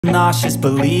Nauseous,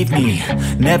 believe me.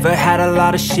 Never had a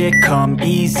lot of shit come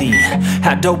easy.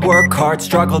 Had to work hard,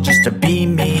 struggle just to be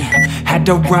me. Had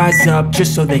to rise up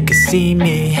just so they could see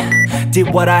me.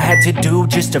 Did what I had to do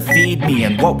just to feed me,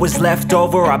 and what was left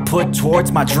over I put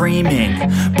towards my dreaming.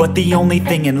 But the only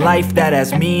thing in life that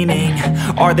has meaning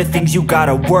are the things you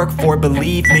gotta work for,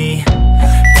 believe me.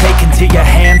 Take into your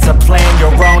hands a plan, your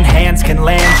own hands can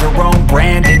land your own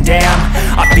brand. And damn,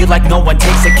 I feel like no one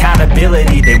takes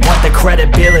accountability. They want the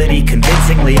credibility,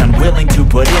 convincingly unwilling to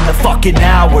put in the fucking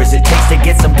hours it takes to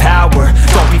get some power.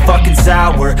 Don't be fucking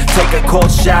sour, take a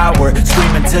cold shower.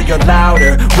 Scream until you're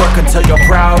louder, work until you're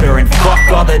prouder. And fuck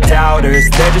all the doubters,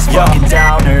 they're just fucking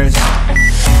downers.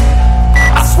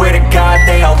 I swear to God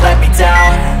they all let me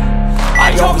down.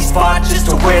 I always fought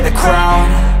just to wear the crown.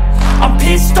 I'm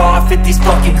pissed off at these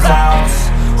fucking clowns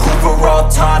who were all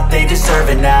taught they deserve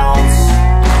an ounce.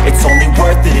 It's only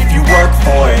worth it if you work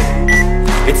for it.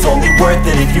 It's only worth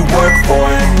it if you work for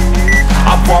it.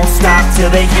 I won't stop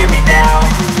till they hear me now.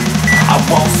 I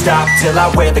won't stop till I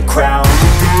wear the crown.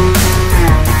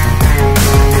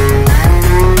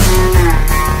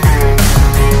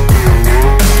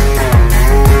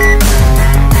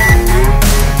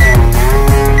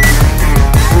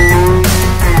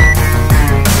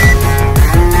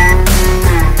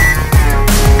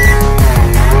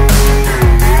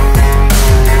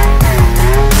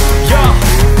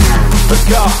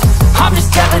 I'm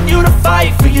just telling you to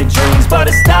fight for your dreams, but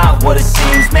it's not what it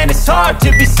seems. Man, it's hard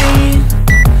to be seen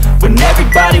when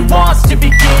everybody wants to be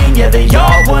king. Yeah, they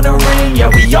all wanna ring, yeah,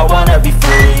 we all wanna be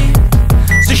free.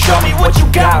 So show me what you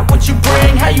got, what you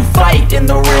bring, how you fight in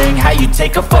the ring, how you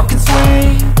take a fucking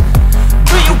swing.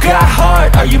 Do you got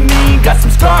heart, are you mean? Got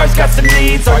some scars, got some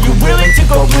needs, are you willing to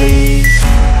go bleed?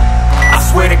 I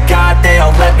swear to God they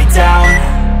all let me down.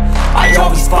 I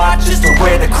always fought just to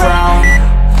wear the crown.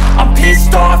 I'm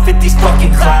pissed off at these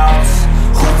fucking clowns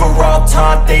who were all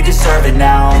taught they deserve an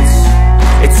ounce.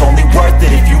 It's only worth it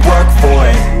if you work for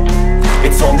it.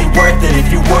 It's only worth it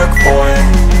if you work for it.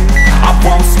 I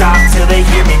won't stop till they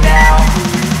hear me now.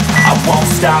 I won't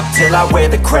stop till I wear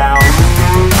the crown.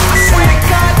 I swear to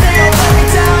God they all let me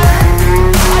down.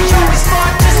 I always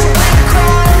fought just to wear the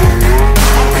crown.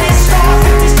 I'm pissed off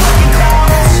at these fucking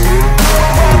clowns who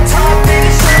were all taught they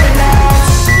deserve an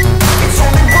ounce. It's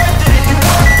only worth it if you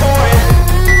work for it.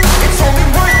 It's only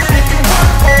worth it if you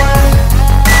work for it.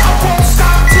 I won't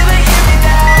stop till they hear me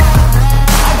now.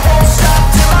 I won't stop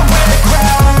till I wear the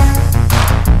crown.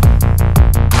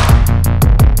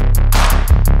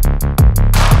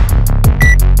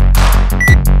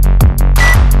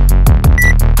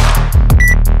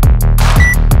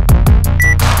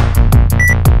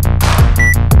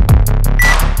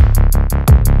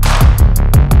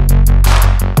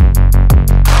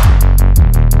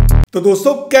 तो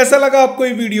दोस्तों कैसा लगा आपको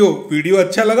ये video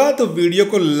अच्छा लगा तो video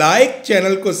को लाइक,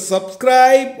 चैनल को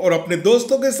सब्सक्राइब और अपने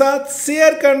दोस्तों के साथ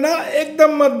शेयर करना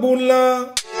एकदम मत भूलना।